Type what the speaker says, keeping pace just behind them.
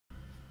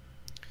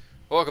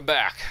Welcome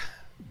back.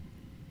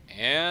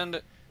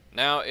 And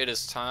now it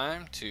is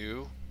time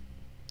to,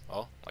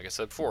 well, like I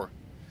said before,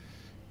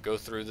 go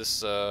through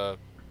this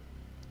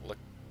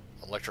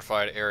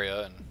electrified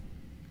area and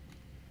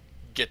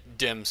get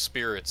dim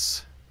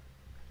spirits.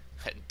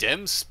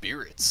 Dim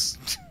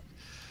spirits?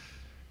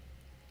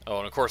 Oh,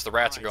 and of course the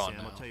rats are gone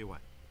Sam, now. I'll tell you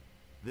what.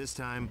 This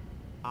time,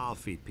 I'll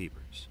feed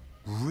peepers.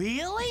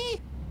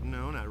 Really?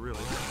 No, not really.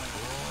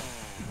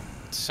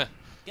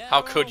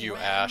 How could you,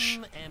 Ash?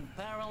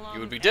 You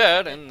would be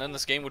dead, and then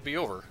this game would be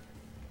over.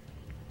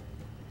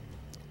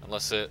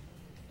 Unless I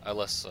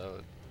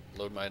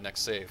load my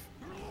next save.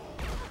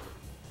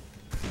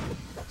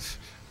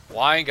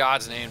 Why in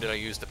God's name did I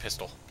use the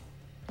pistol?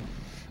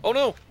 Oh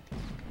no!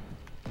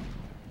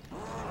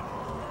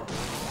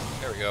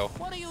 There we go.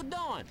 What are you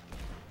doing?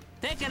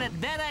 Taking a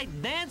dead-eye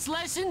dance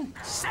lesson?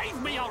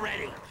 Save me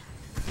already!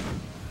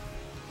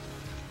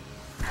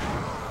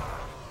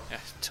 Yeah,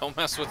 don't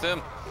mess with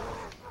him.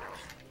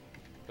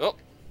 Oh.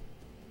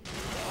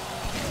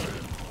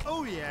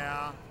 Oh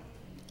yeah.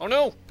 Oh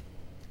no!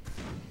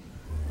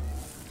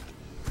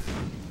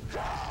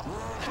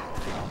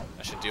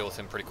 I should deal with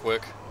him pretty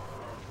quick.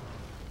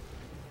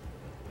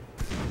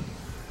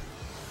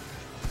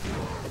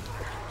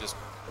 Just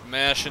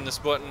mashing this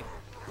button.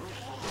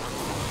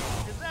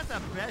 Is that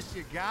the best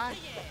you got?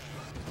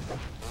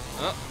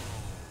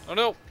 Oh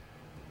no!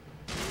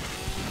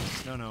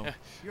 No. Yeah.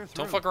 You're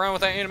through. Don't fuck around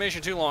with that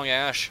animation too long,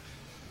 Ash.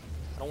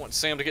 I don't want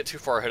Sam to get too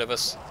far ahead of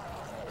us.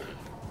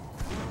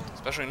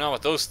 Especially not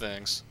with those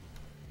things.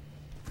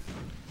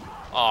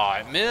 Aw,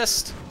 I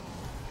missed!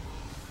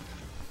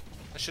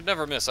 I should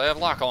never miss. I have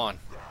lock on.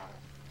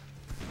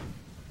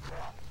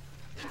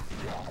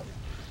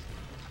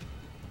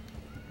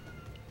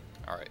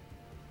 Alright.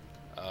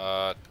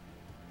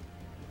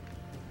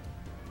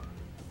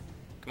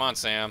 Come on,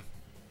 Sam.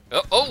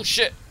 Oh,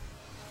 shit!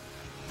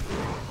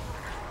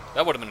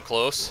 That would have been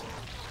close.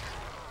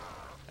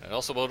 And it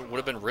also would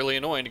have been really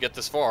annoying to get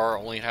this far,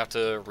 only have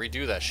to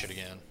redo that shit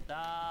again.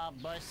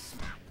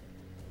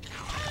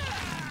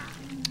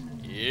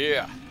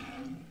 Yeah.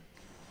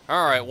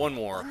 Alright, one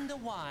more. Wonder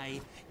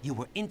why you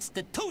were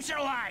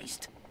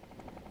institutionalized.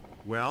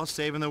 Well,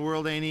 saving the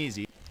world ain't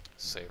easy,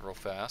 Save real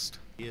fast.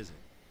 is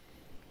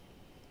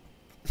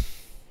it?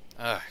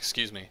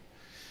 Excuse me.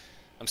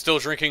 I'm still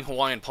drinking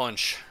Hawaiian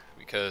Punch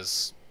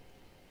because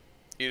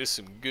it is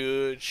some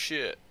good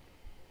shit.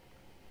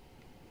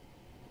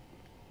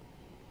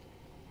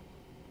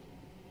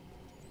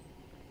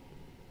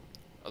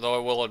 Although I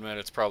will admit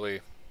it's probably,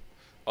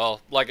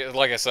 well, like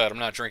I said, I'm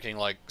not drinking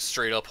like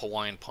straight up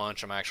Hawaiian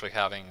Punch. I'm actually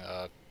having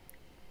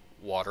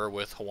water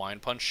with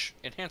Hawaiian Punch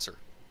enhancer.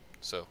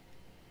 So.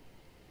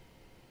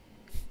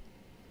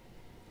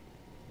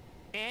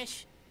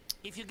 Ash,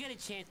 if you get a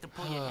chance to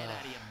pull your head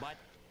out of your butt,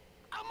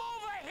 I'm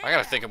over here! I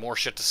gotta think of more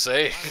shit to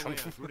say. By the way,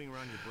 I was rooting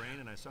around your brain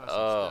and I saw some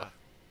stuff.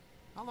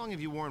 How long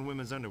have you worn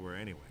women's underwear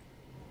anyway?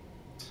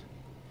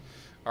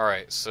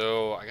 Alright,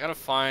 so I gotta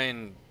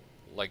find,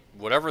 like,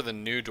 whatever the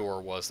new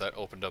door was that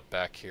opened up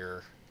back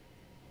here.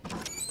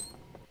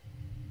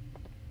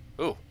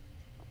 Ooh.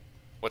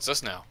 What's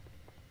this now?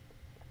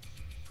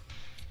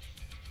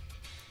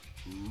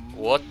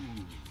 What?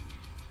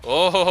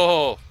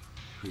 Oh!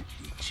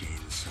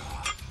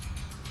 Chainsaw.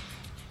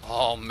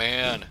 Oh,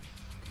 man.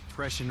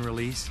 Fresh and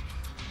release.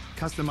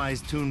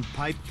 Customized tuned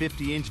pipe,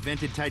 50-inch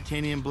vented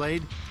titanium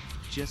blade.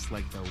 Just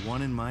like the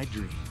one in my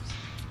dreams.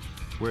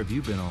 Where have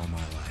you been all my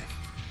life?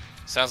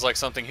 Sounds like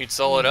something he'd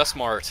sell at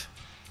S-Mart.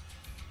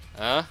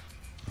 Huh?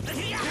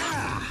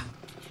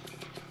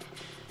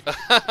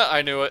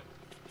 I knew it.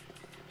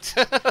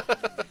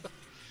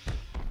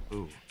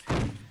 Ooh.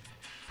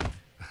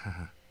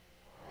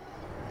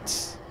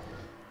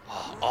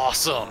 Oh,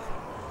 awesome.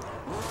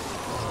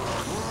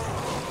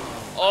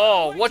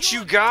 Oh, what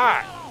you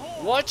got?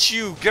 What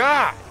you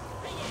got?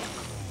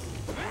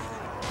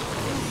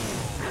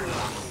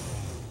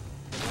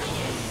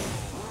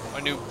 My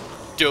new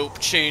dope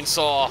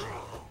chainsaw.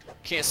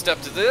 Can't step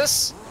to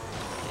this.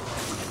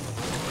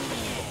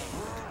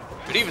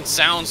 It even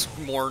sounds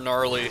more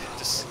gnarly.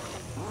 Just.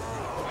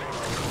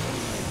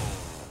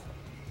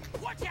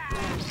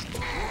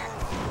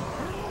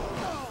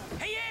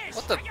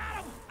 What the?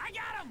 I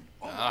got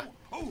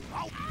him!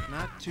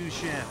 Not too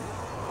shabby.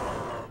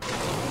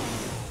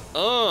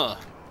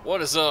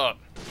 What is up?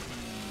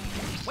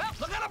 Well,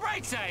 look on the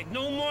bright side.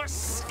 No more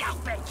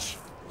scalpage.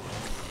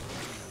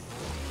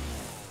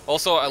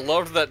 Also, I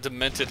loved that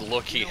demented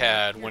look he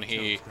had when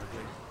he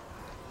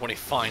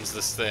finds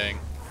this thing.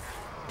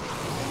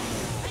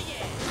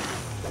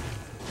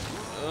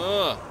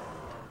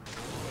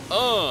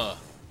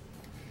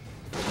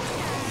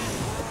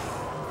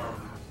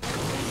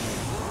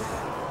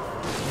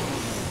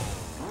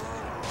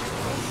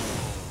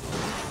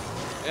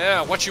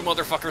 Yeah, what you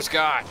motherfuckers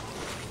got?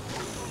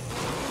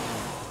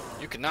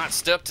 You cannot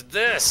step to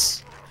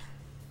this.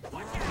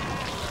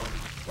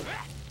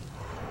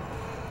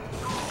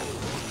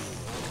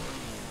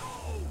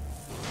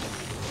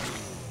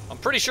 I'm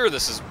pretty sure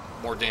this is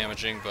more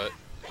damaging, but...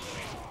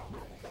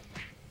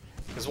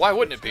 Because why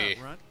wouldn't it be?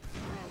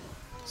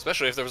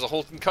 Especially if there was a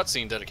whole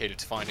cutscene dedicated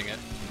to finding it.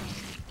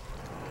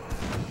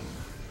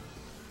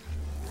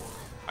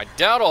 I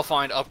doubt I'll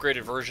find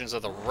upgraded versions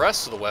of the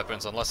rest of the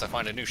weapons unless I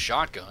find a new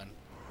shotgun.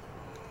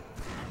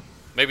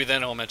 Maybe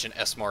then I'll mention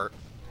S-Mart.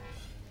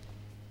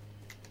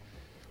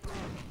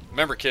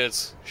 Remember,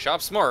 kids,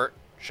 shop smart,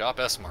 shop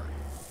S-Mart.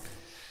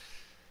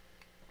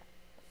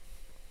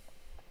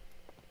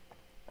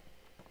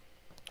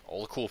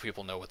 All the cool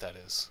people know what that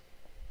is.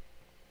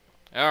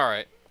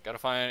 Alright, gotta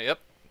find... Yep,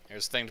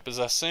 here's the thing to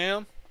possess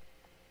Sam.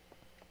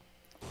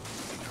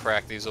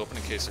 Crack these open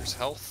in case there's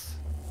health.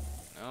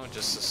 No,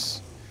 just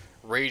this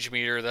rage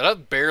meter that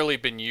I've barely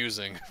been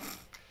using.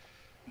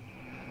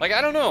 Like,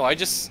 I don't know, I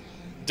just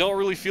don't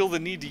really feel the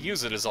need to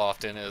use it as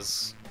often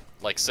as,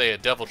 like, say, a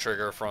Devil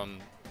Trigger from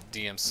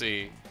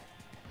DMC.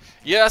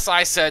 Yes,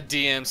 I said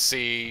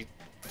DMC.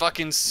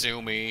 Fucking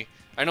sue me.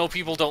 I know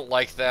people don't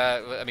like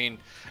that. I mean,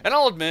 and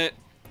I'll admit...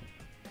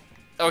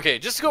 Okay,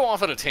 just to go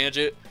off on a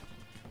tangent,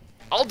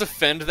 I'll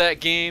defend that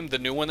game, the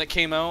new one that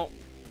came out.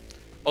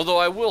 Although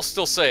I will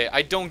still say,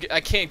 I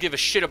can't give a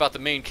shit about the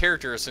main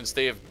character since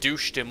they have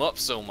douched him up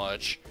so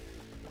much.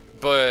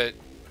 But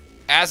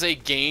as a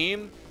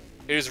game,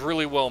 it is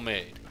really well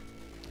made.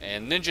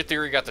 And Ninja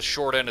Theory got the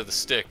short end of the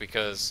stick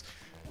because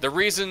the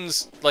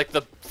reasons, like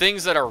the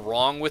things that are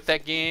wrong with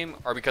that game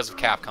are because of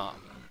Capcom.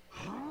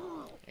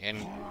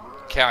 And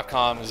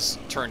Capcom has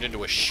turned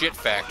into a shit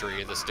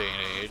factory in this day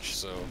and age,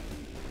 so...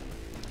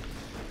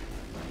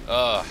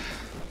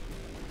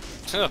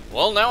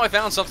 well, now I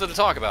found something to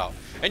talk about.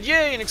 And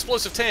yay, an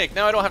explosive tank!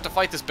 Now I don't have to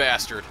fight this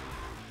bastard.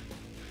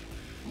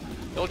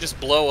 It'll just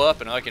blow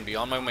up and I can be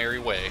on my merry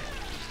way.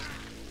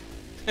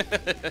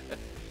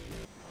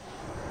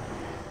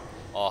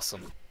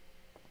 Awesome.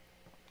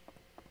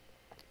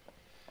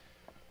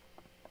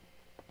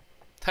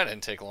 That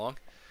didn't take long.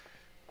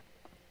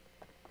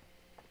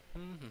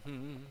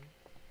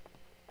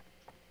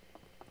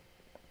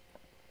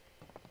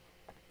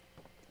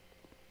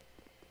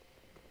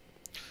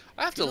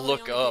 I have to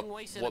look up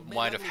what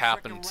might have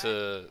happened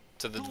to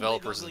the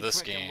developers of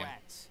this game.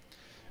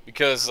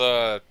 Because,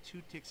 you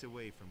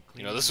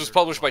know, this was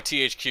published by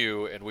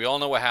THQ, and we all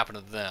know what happened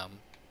to them.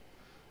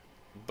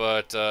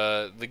 But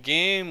the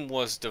game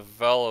was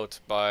developed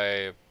by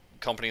a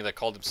company that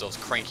called themselves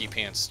Cranky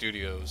Pants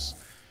Studios.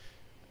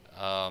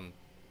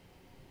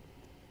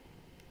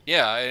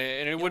 Yeah,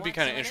 and it would be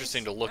kind of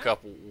interesting to look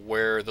up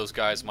where those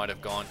guys might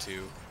have gone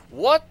to.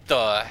 What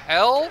the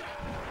hell?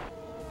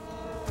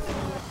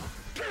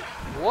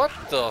 What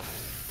the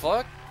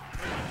fuck?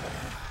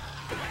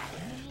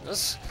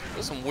 Those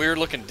some weird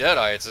looking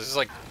deadites. This is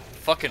like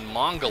fucking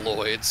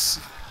mongoloids.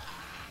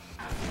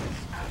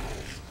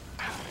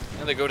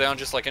 And they go down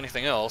just like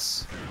anything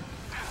else.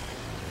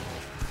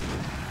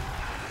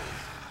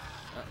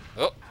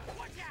 Oh.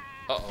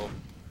 Uh-oh.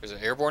 There's an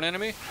airborne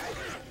enemy?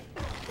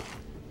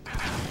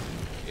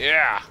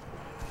 Yeah!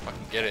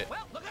 Fucking get it.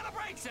 Well, look on the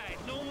bright side.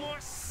 No more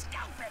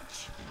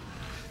scalpage.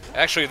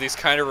 Actually, these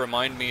kind of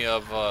remind me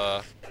of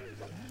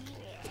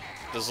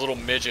those little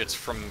midgets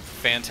from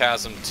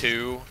Phantasm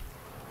 2,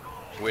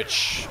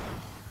 which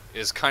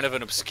is kind of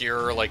an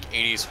obscure, like,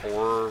 80s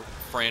horror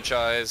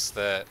franchise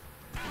that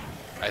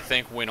I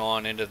think went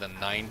on into the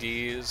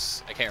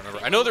 90s. I can't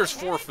remember. I know there's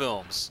 4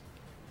 films.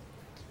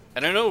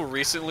 And I know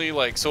recently,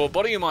 like, so a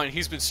buddy of mine,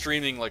 he's been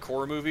streaming, like,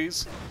 horror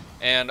movies,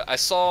 and I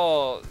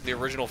saw the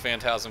original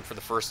Phantasm for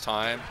the first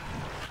time.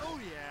 Oh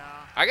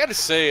yeah. I gotta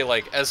say,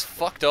 like, as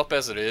fucked up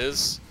as it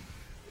is,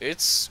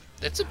 it's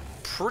a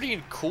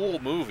pretty cool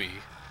movie.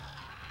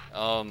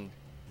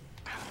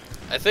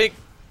 I think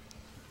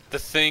the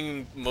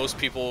thing most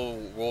people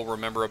will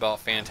remember about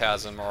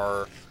Phantasm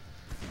are,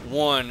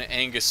 one,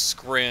 Angus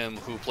Scrimm,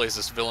 who plays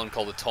this villain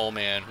called the Tall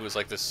Man, who is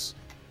like this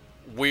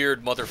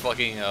weird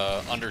motherfucking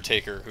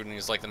Undertaker, who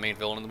is like the main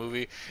villain in the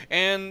movie.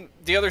 And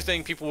the other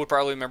thing people would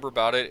probably remember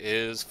about it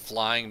is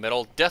flying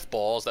metal death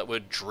balls that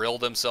would drill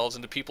themselves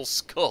into people's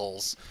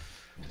skulls.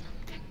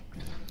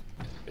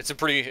 It's some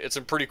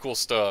pretty cool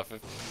stuff.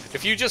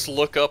 If you just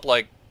look up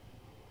like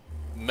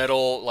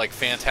metal, like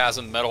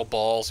Phantasm metal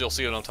balls, you'll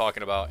see what I'm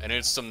talking about, and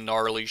it's some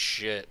gnarly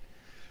shit.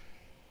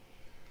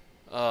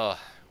 Where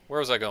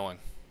was I going?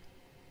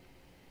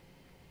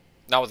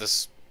 Not with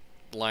this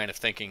line of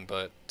thinking,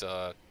 but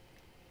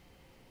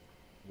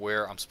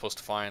where I'm supposed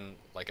to find,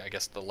 like, I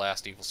guess the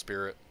last evil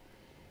spirit.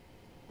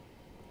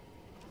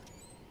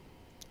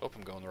 Hope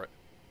I'm going the right...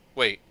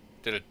 Wait,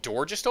 did a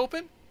door just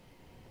open?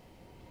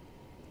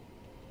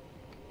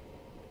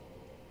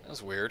 That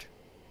was weird.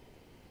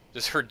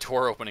 Just heard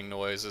door opening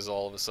noises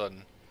all of a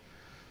sudden.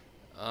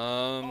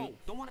 Oh,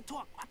 don't want to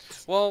talk.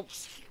 Well,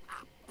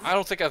 I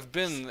don't think I've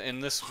been in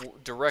this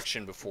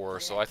direction before,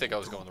 so I think I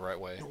was going the right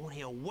way. Don't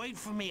here, wait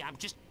for me.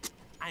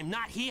 I'm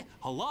not here.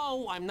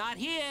 Hello, I'm not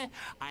here.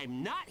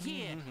 I'm not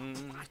here.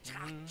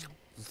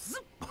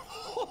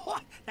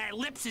 That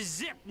lips is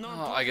zipped. No,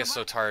 Oh, I get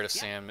so tired of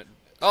Sam.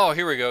 Oh,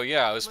 here we go.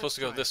 Yeah, I was supposed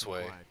to go this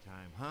way. Quiet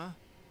time, huh?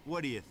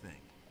 What do you think?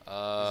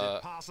 Is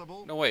it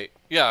possible? No, wait.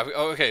 Yeah,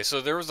 okay,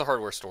 so there was the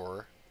hardware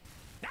store.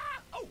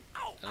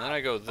 And then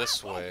I go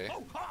this way.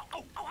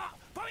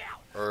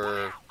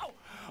 Or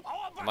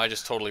am I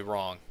just totally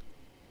wrong?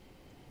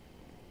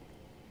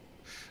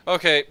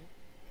 Okay,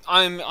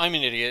 I'm an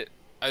idiot.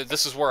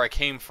 This is where I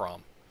came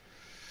from.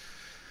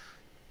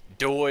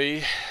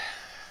 Doi.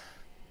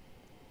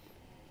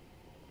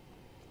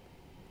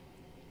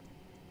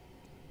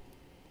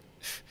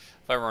 If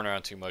I run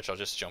around too much, I'll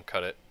just jump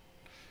cut it.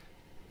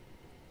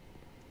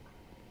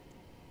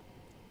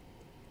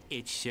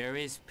 It sure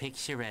is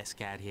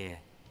picturesque out here.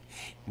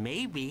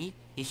 Maybe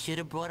you should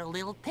have brought a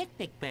little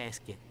picnic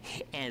basket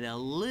and a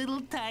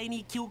little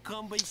tiny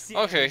cucumber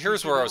sandwich. Okay,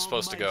 here's where I was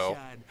supposed to go.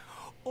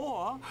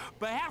 Or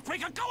perhaps we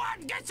could go out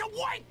and get some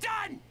work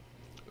done.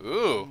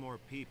 Ooh. One more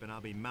peep and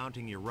I'll be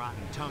mounting your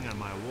rotten tongue on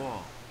my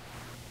wall.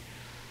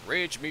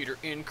 Rage meter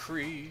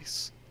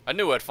increase. I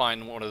knew I'd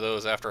find one of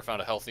those after I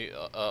found a healthy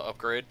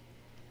upgrade.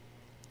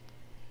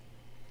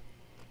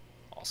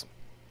 Awesome.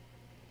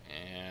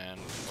 And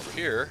over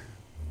here,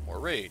 more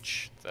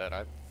rage that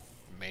I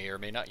may or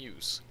may not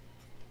use.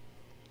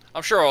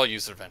 I'm sure I'll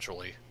use it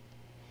eventually.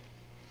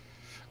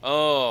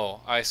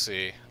 Oh, I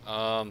see.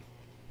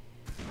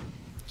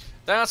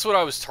 That's what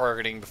I was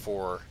targeting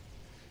before.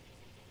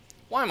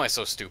 Why am I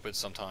so stupid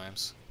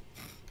sometimes?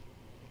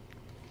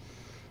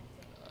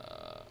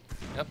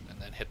 Yep,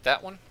 and then hit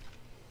that one.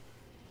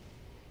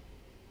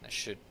 That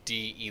should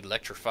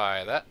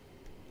de-electrify that.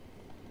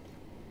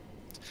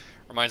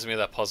 Reminds me of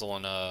that puzzle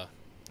in the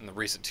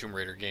recent Tomb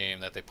Raider game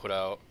that they put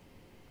out,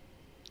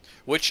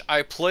 which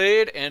I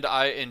played and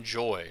I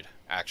enjoyed,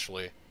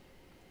 actually.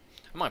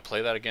 I might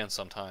play that again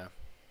sometime.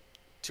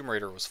 Tomb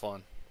Raider was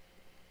fun.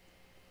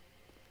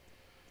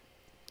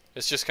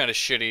 It's just kind of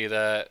shitty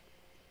that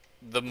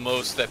the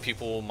most that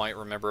people might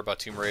remember about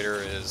Tomb Raider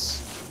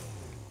is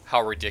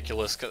how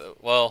ridiculous...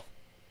 Well,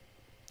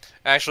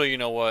 actually, you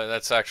know what?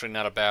 That's actually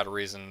not a bad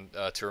reason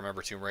to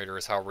remember Tomb Raider,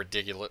 is how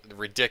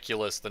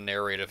ridiculous the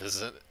narrative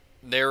is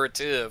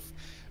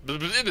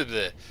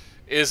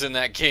in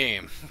that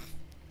game.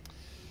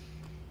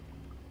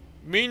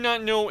 Me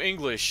not know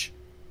English.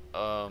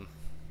 Oh,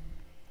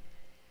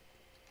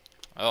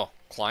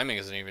 climbing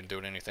isn't even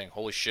doing anything.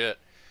 Holy shit.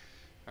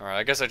 Alright,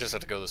 I guess I just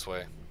have to go this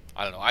way.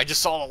 I don't know. I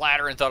just saw the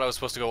ladder and thought I was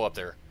supposed to go up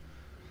there.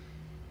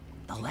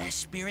 The last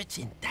spirit's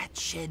in that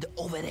shed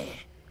over there.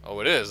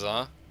 Oh, it is,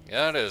 huh?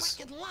 Yeah, it is.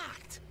 Fucking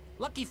locked.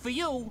 Lucky for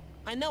you,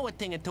 I know a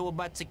thing or two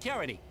about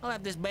security. I'll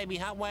have this baby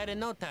hot-wired in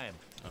no time.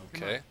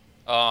 Okay.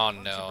 Oh,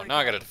 no. Now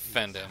I gotta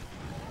defend him.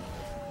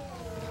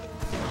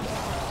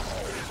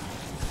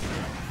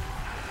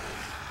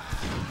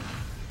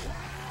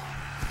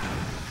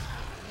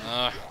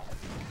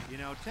 You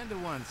know, 10 to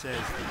 1 says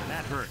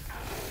that hurt.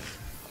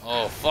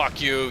 Oh,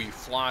 fuck you, you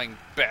flying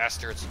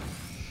bastards.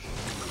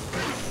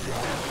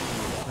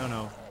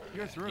 No,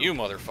 you're through. You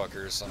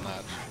motherfuckers I'm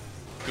not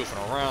goofing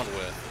around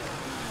with.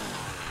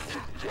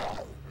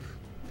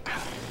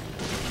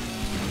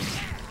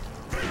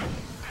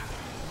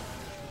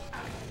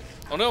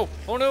 Oh no!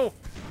 Oh no!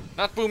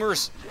 Not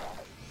boomers!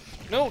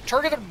 No!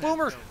 Target the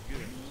boomer!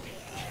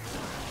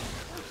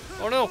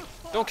 Oh no!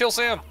 Don't kill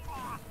Sam!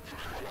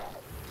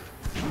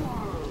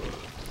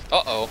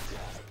 Uh-oh.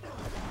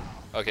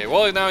 Okay,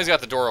 well now he's got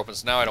the door open,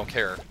 so now I don't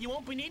care. You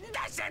won't be needing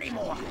this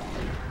anymore.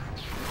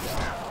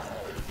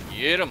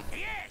 Get him!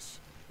 Yes!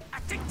 I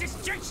think this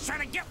jerk's trying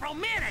to get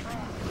romantic.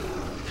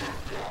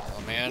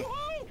 Oh man.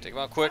 Take him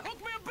out quick. Hook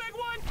me a big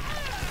one.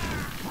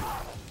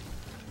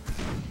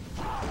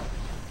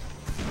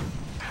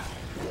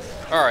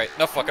 Alright,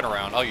 enough fucking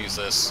around. I'll use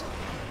this.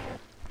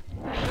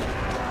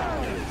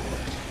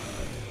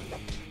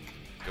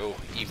 Go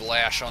evil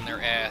ash on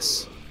their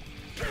ass.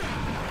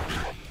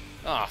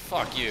 Ah,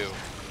 fuck you.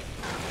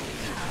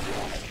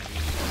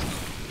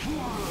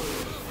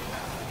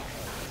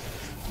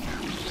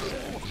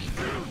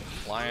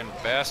 Flying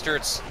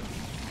bastards.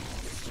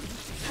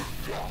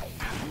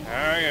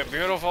 Oh, you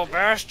beautiful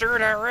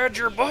bastard, I read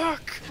your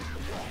book!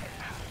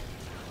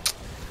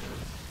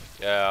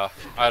 Yeah,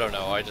 I don't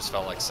know, I just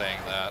felt like saying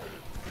that.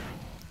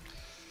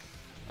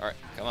 Alright,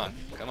 come on,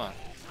 come on.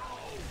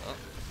 Oh,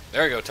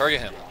 there you go,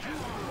 target him.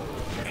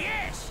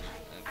 Yes!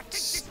 And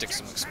stick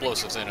some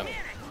explosives in him.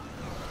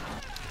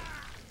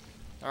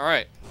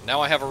 Alright,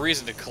 now I have a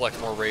reason to collect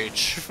more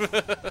rage.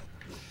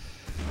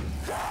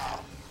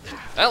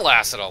 That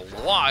lasted a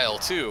while,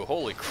 too.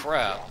 Holy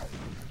crap.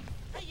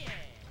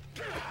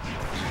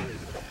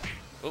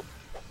 Oh,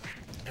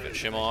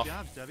 finish him off. Good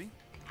job, Stubby.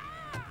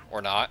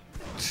 Or not,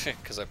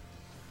 because I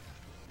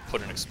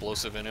put an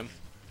explosive in him.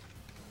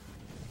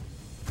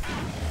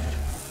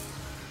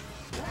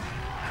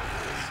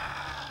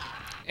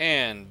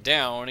 And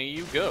down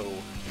you go.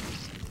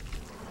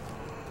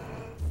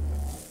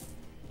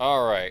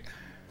 Alright.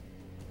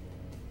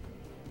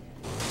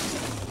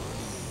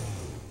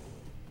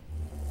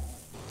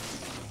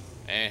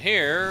 And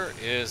here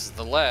is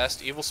the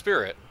last evil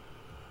spirit.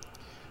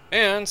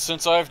 And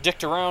since I've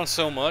dicked around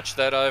so much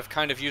that I've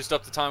kind of used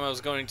up the time I was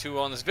going to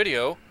on this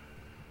video,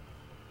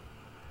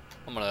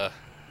 I'm gonna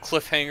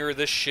cliffhanger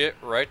this shit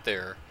right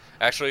there.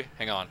 Actually,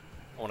 hang on.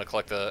 I want to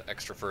collect the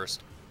extra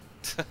first.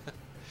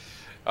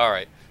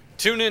 Alright.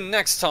 Tune in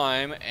next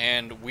time,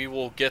 and we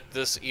will get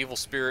this evil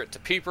spirit to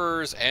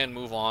Peepers and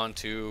move on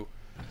to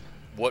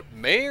what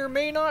may or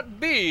may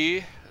not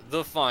be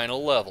the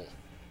final level.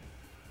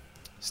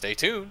 Stay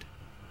tuned.